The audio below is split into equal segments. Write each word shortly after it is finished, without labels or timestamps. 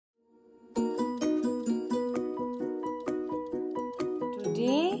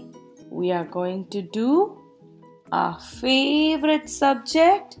we are going to do our favorite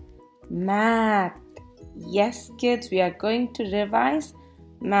subject, math. Yes, kids, we are going to revise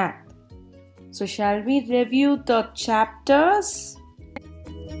math. So, shall we review the chapters?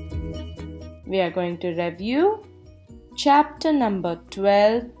 We are going to review chapter number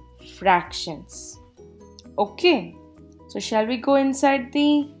 12, fractions. Okay, so shall we go inside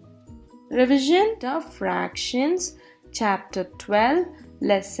the revision? The fractions, chapter 12,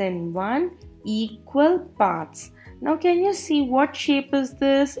 lesson 1, equal parts. Now can you see what shape is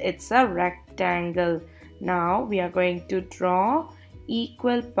this? It's a rectangle. Now we are going to draw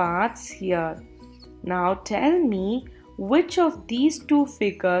equal parts here. Now tell me, which of these two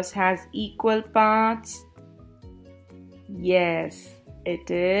figures has equal parts? Yes, it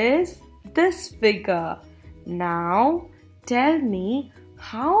is this figure. Now tell me,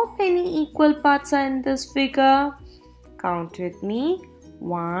 how many equal parts are in this figure? Count with me.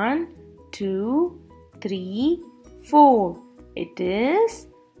 1, 2, 3, 4. It is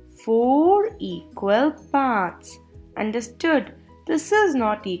 4 equal parts. Understood? This is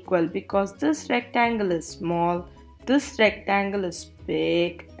not equal because this rectangle is small, this rectangle is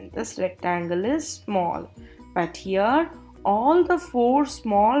big, and this rectangle is small. But here, all the 4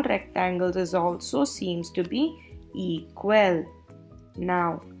 small rectangles is also seems to be equal.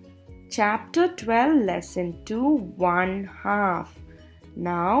 Now, chapter 12, lesson 2, 1/2.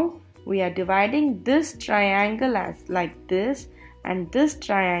 Now, we are dividing this triangle as like this and this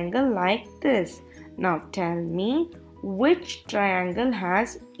triangle like this. Now, tell me, which triangle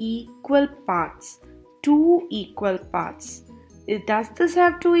has equal parts? 2 equal parts. Does this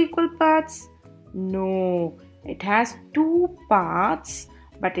have 2 equal parts? No, it has 2 parts,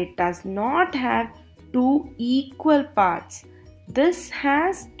 but it does not have 2 equal parts. This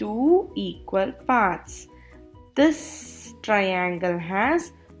has 2 equal parts. This triangle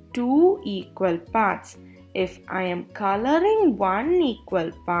has 2 equal parts. If I am coloring one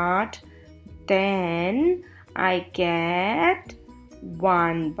equal part, then I get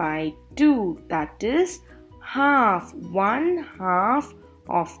 1/2. That is half, 1/2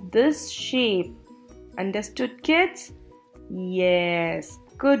 of this shape. Understood, kids? Yes,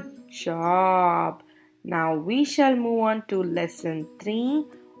 good job. Now we shall move on to lesson 3,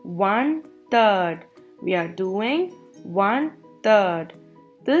 1/3. We are doing 1/3.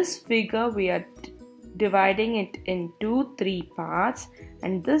 This figure we are dividing it into 3 parts,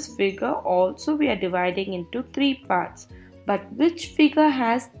 and this figure also we are dividing into 3 parts. But which figure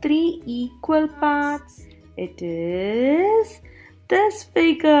has 3 equal parts? It is this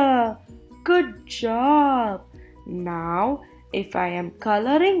figure. Good job. Now, if I am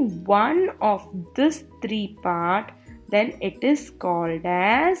coloring one of this 3 part, then it is called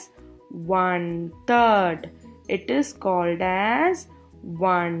as 1/3. It is called as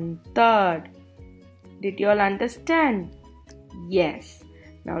 1/3. Did you all understand? Yes.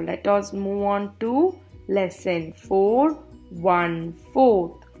 Now let us move on to lesson 4,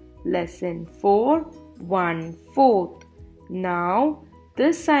 1/4. Lesson 4, 1/4. Now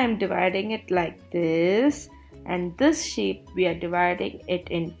this I am dividing it like this, and this shape we are dividing it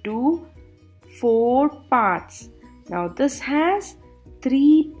into 4 parts. Now this has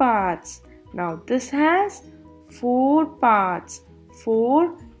 3 parts. Now this has 4 parts, 4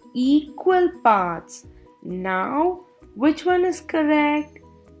 equal parts. Now which one is correct?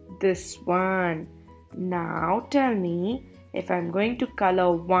 This one. Now tell me, if I'm going to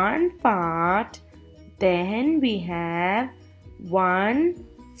color one part, then we have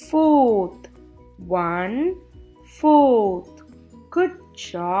 1/4. 1/4. Good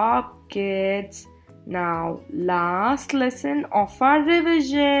job, kids. Now, last lesson of our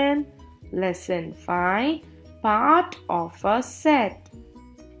revision. Lesson 5, part of a set.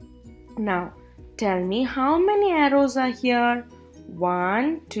 Now, tell me how many arrows are here?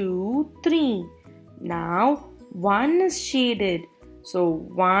 1, 2, 3. Now, 1 is shaded. So,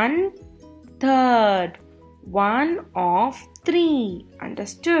 1/3. 1 of 3.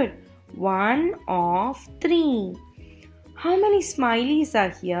 Understood? 1 of 3. How many smileys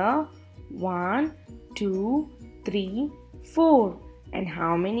are here? 1, 2, 3, 4. And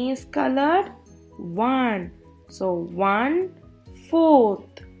how many is colored? 1. So 1/4.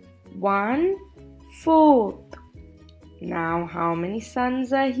 1/4. Now how many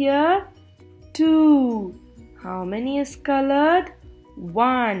suns are here? 2. How many is colored?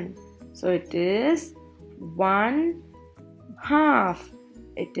 1. So it is 1/2.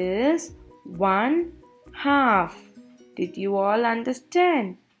 It is 1/2. Did you all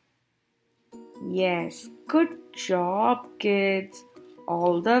understand? Yes, good job, kids.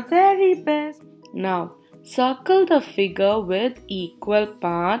 All the very best. Now, circle the figure with equal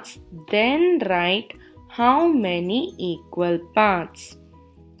parts, then write how many equal parts.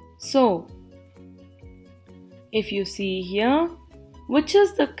 So, if you see here, which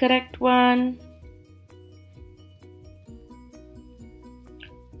is the correct one?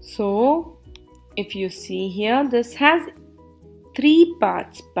 So, if you see here, this has 3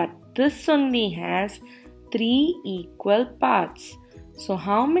 parts, but this only has 3 equal parts. So,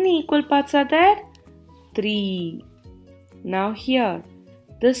 how many equal parts are there? 3. Now here,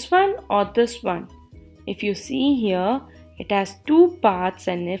 this one or this one? If you see here, it has 2 parts,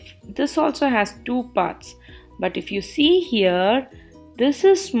 and if this also has 2 parts. But if you see here, this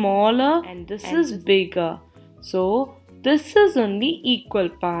is smaller and this is bigger. So, this is only equal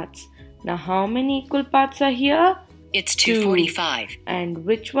parts. Now, how many equal parts are here? It's 245. And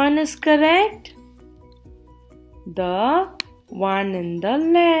which one is correct? The one in the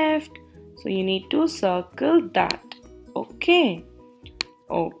left. So, you need to circle that. Okay.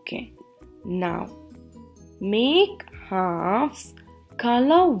 Okay. Now, make halves,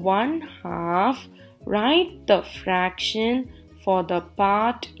 color one half, write the fraction for the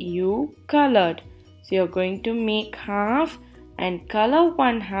part you colored. So you're going to make half and color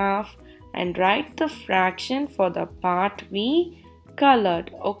one half and write the fraction for the part we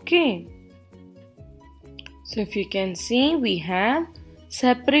colored. Okay. So if you can see, we have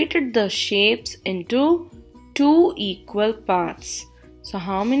separated the shapes into 2 equal parts. So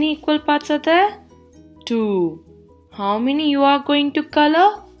how many equal parts are there? 2. How many you are going to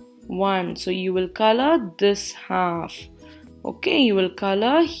color? 1. So you will color this half. Okay, you will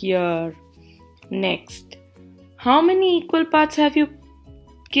color here. Next, how many equal parts have you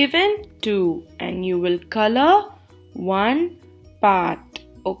given? 2. And you will color 1 part.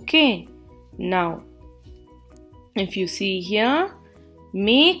 Okay. Now, if you see here,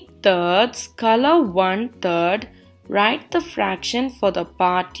 make thirds, color 1/3, write the fraction for the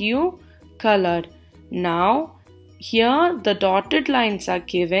part you colored. Now, here the dotted lines are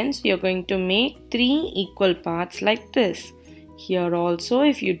given, so you're going to make 3 equal parts like this. Here also,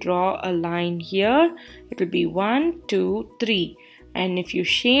 if you draw a line here, it will be 1, 2, 3. And if you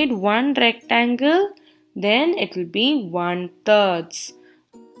shade one rectangle, then it will be 1/3.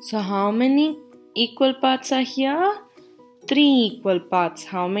 So how many equal parts are here? 3 equal parts.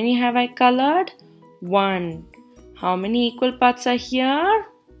 How many have I colored? 1. How many equal parts are here?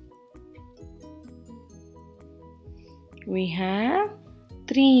 We have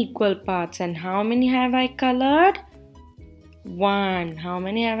 3 equal parts. And how many have I colored? 1. How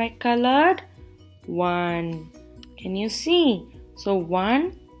many have I colored? 1. Can you see? So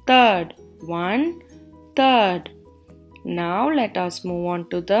 1/3. 1/3. Now let us move on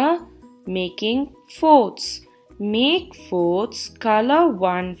to the making fourths. Make fourths, color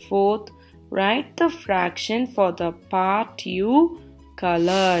 1/4, write the fraction for the part you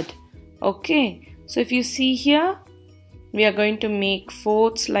colored. Okay, so if you see here, we are going to make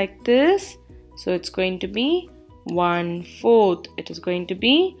fourths like this. So it's going to be 1/4. It is going to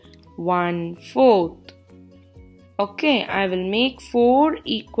be 1/4. Okay, I will make 4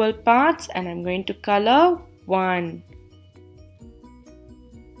 equal parts and I'm going to color 1.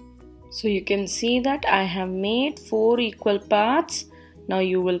 So you can see that I have made 4 equal parts. Now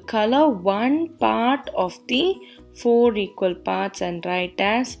you will color one part of the 4 equal parts and write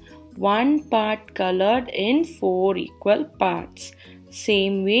as 1 part colored in 4 equal parts.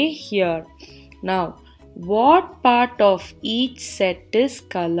 Same way here. Now, what part of each set is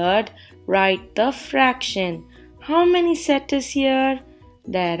colored? Write the fraction. How many sets is here?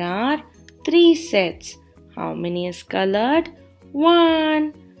 There are 3 sets. How many is colored?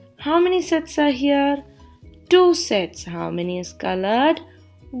 1. How many sets are here? 2 sets. How many is colored?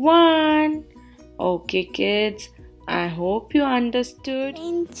 1. Okay, kids. I hope you understood.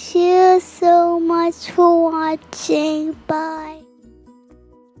 Thank you so much for watching. Bye.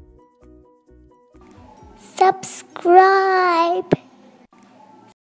 Subscribe.